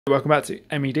Welcome back to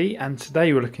MED, and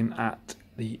today we're looking at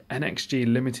the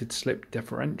NXG limited slip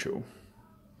differential.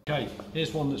 Okay,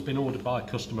 here's one that's been ordered by a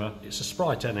customer. It's a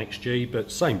Sprite NXG,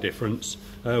 but same difference.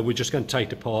 We're just going to take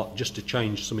it apart just to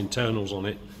change some internals on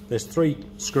it. There's 3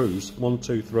 screws, 1,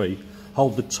 2, 3,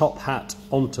 hold the top hat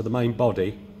onto the main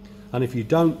body, and if you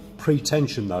don't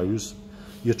pre-tension those,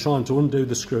 you're trying to undo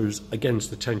the screws against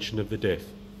the tension of the diff.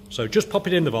 So just pop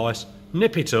it in the vise,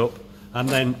 nip it up, and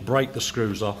then break the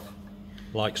screws off.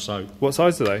 Like so. What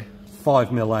size are they?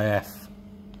 5mm AF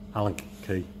Allen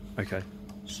key. Okay.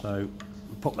 So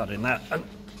we'll put that in there. And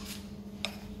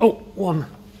oh, one.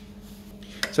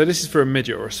 So this is for a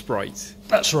midget or a Sprite.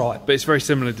 That's right. But it's very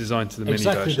similar design to the mini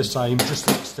version. Exactly the same, just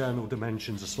the external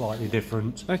dimensions are slightly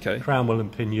different. Okay. Crown wheel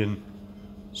and pinion.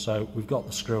 So we've got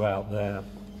the screw out there.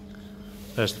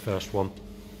 There's the first one.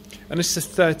 And this is a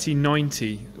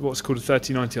 3090, what's called a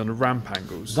 3090 on the ramp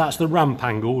angles. That's the ramp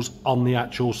angles on the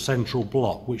actual central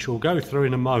block, which we'll go through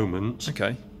in a moment.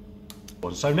 Okay.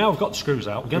 So now we've got the screws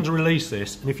out, we're going to release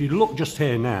this, and if you look just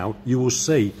here now, you will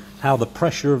see how the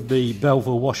pressure of the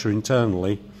Belleville washer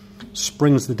internally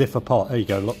springs the diff apart. There you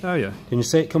go, look. Oh yeah. Can you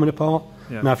see it coming apart?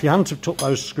 Yeah. Now if you hadn't have took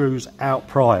those screws out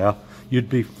prior, you'd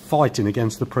be fighting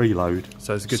against the preload.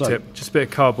 So it's a good tip. Just a bit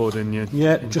of cardboard in your...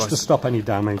 Yeah, just to stop any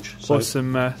damage. Or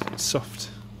some soft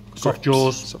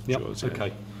jaws. Soft yep. jaws, yeah.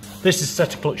 Okay. This is a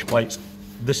set of clutch plates.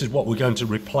 This is what we're going to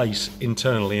replace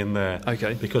internally in there.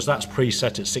 Okay. Because that's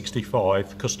preset at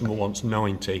 65, customer wants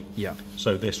 90. Yeah.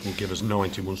 So this will give us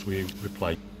 90 once we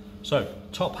replace. So,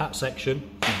 top hat section.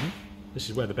 This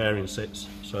is where the bearing sits.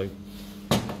 So,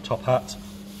 top hat.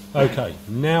 Okay,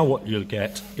 now what you'll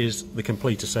get is the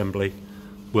complete assembly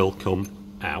will come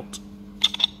out.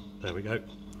 There we go.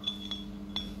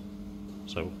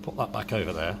 So we'll put that back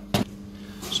over there.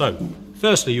 So,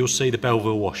 firstly you'll see the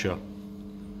Belleville washer.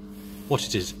 What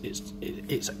it is,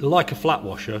 it's like a flat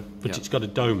washer, but it's got a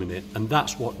dome in it, and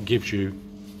that's what gives you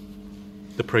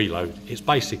the preload. It's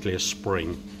basically a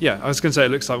spring. Yeah, I was going to say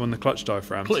it looks like one of the clutch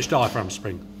diaphragms. Clutch diaphragm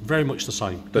spring, very much the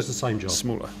same. Does the same job.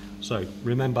 Smaller. So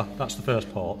remember, that's the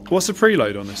first part. What's the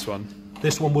preload on this one?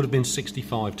 This one would have been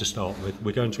 65 to start with.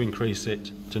 We're going to increase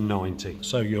it to 90.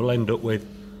 So you'll end up with,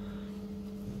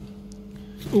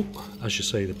 as you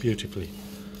see, they're beautifully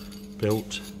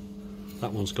built.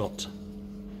 That one's got...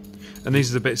 And these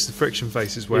are the bits the friction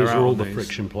faces wear out. These are all the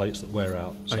friction plates that wear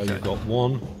out. So okay. You've got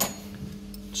 1,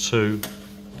 2.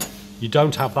 You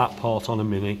don't have that part on a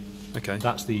Mini. Okay.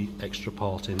 That's the extra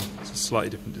part in. It's a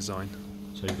slightly different design.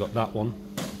 So you've got that one.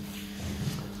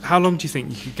 How long do you think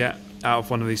you could get out of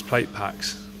one of these plate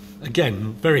packs?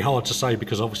 Again, very hard to say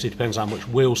because obviously it depends how much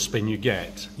wheel spin you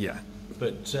get. Yeah.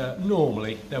 But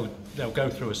normally they'll go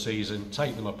through a season,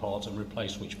 take them apart and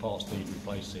replace which parts need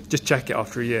replacing. Just check it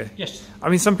after a year? Yes. I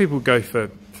mean, some people go for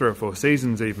 3 or 4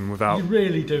 seasons even without... You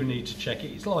really do need to check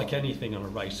it. It's like anything on a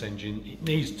race engine. It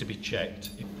needs to be checked.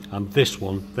 And this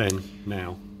one, then,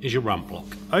 now, is your ramp block.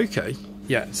 Okay.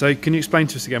 Yeah, so can you explain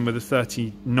to us again with the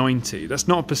 3090? That's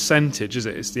not a percentage, is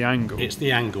it? It's the angle. It's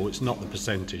the angle, it's not the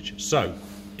percentage. So,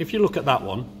 if you look at that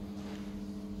one,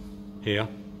 here,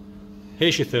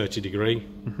 here's your 30 degree,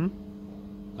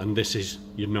 and this is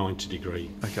your 90 degree.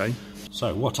 Okay.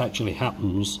 So what actually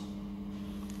happens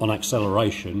on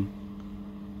acceleration,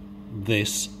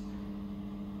 this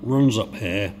runs up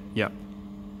here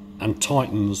and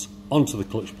tightens onto the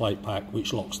clutch plate pack,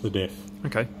 which locks the diff.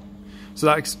 Okay. So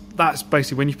that's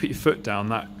basically when you put your foot down,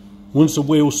 that... Once the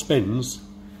wheel spins,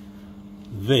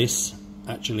 this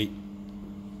actually,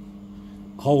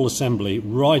 whole assembly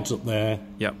rides up there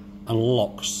and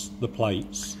locks the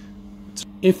plates.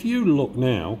 If you look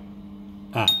now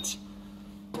at,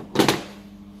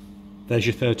 there's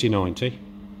your 3090,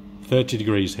 30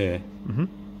 degrees here.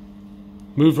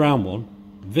 Move round one,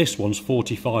 this one's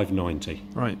 4590.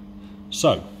 Right.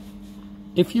 So,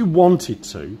 if you wanted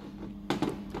to,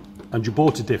 and you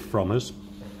bought a diff from us,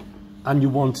 and you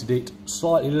wanted it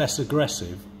slightly less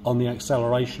aggressive on the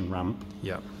acceleration ramp,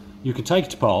 you can take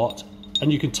it apart,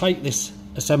 and you can take this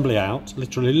assembly out,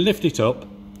 literally lift it up,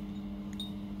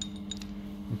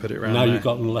 and put it around now there. you've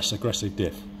got a less aggressive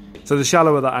diff. So the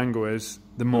shallower that angle is,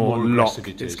 the more lock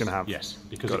aggressive it's going to have. Yes,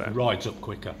 because it rides up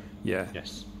quicker. Yeah.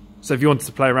 Yes. So if you wanted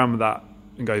to play around with that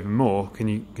and go even more, can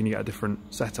you get a different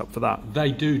setup for that?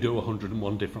 They do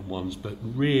 101 different ones, but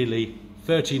really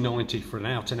 3090 for an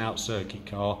out-and-out circuit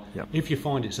car. If you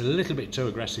find it's a little bit too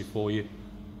aggressive for you,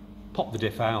 pop the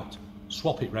diff out,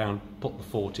 swap it round, put the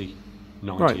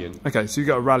 4090 in. Okay, so you've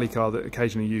got a rally car that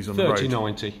occasionally you use on the road.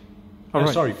 3090. Oh,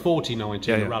 right. Sorry,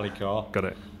 4090 in a rally car. Got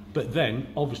it. But then,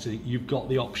 obviously, you've got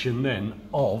the option then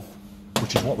of,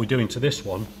 which is what we're doing to this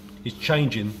one, is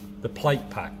changing the plate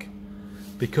pack.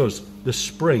 because the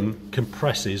spring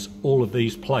compresses all of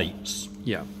these plates.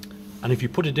 Yeah. And if you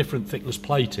put a different thickness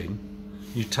plate in,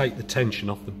 you take the tension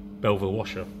off the Belleville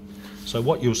washer. So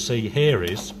what you'll see here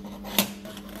is,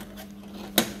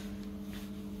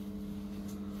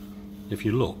 if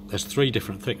you look, there's two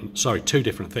different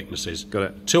thicknesses. Got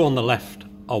it. Two on the left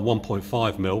are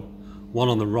 1.5 mil, one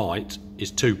on the right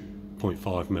is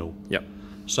 2.5 mil. Yep.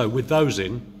 So with those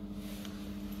in,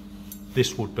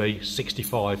 this would be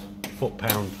 65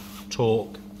 foot-pound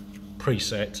torque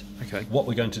preset. Okay. What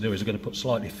we're going to do is we're going to put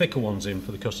slightly thicker ones in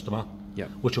for the customer, Yep.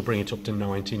 which will bring it up to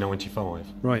 90, 95.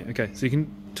 Right, okay. So you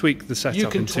can tweak the setup You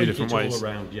can in two tweak different it ways. all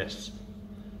around, yes.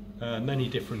 Many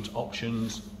different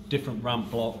options, different ramp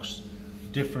blocks,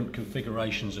 different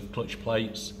configurations of clutch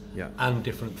plates, Yeah. and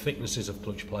different thicknesses of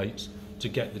clutch plates to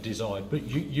get the desired. But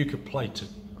you could play to,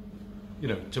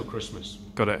 till Christmas.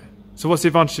 Got it. So what's the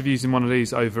advantage of using one of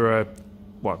these over a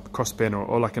cross pin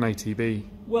or like an ATB?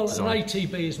 Well, design? an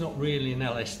ATB is not really an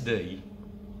LSD.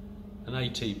 An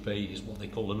ATB is what they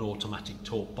call an automatic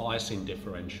torque biasing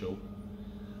differential,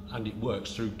 and it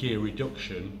works through gear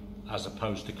reduction as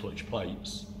opposed to clutch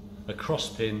plates. A cross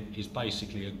pin is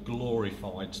basically a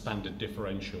glorified standard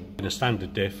differential. In a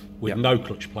standard diff with Yep. no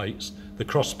clutch plates, the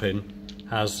cross pin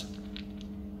has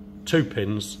 2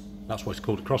 pins, that's why it's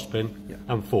called a cross pin, Yep.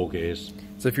 and 4 gears.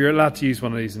 So if you're allowed to use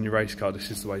one of these in your race car,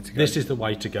 this is the way to go. This is the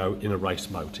way to go in a race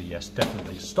motor, yes,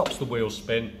 definitely. Stops the wheel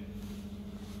spin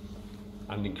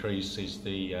and increases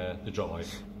the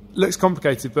drive. Looks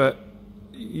complicated, but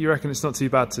you reckon it's not too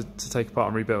bad to take apart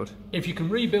and rebuild? If you can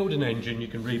rebuild an engine, you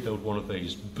can rebuild one of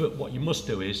these. But what you must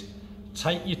do is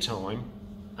take your time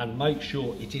and make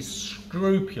sure it is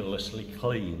scrupulously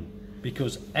clean,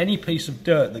 because any piece of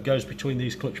dirt that goes between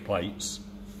these clutch plates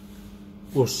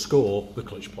will score the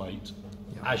clutch plate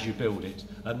as you build it,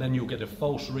 and then you'll get a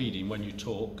false reading when you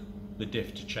torque the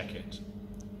diff to check it.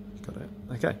 Got it.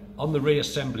 Okay. On the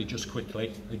reassembly, just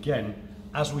quickly, again,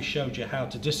 as we showed you how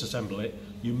to disassemble it,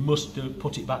 you must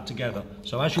put it back together.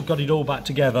 So as you've got it all back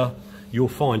together, you'll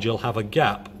find you'll have a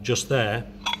gap just there,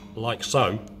 like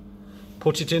so.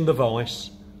 Put it in the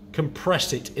vise,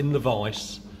 compress it in the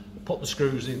vise, put the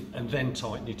screws in, and then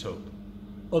tighten it up.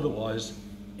 Otherwise,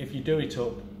 if you do it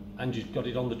up and you've got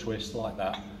it on the twist like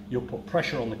that, you'll put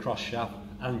pressure on the cross shaft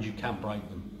and you can break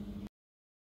them.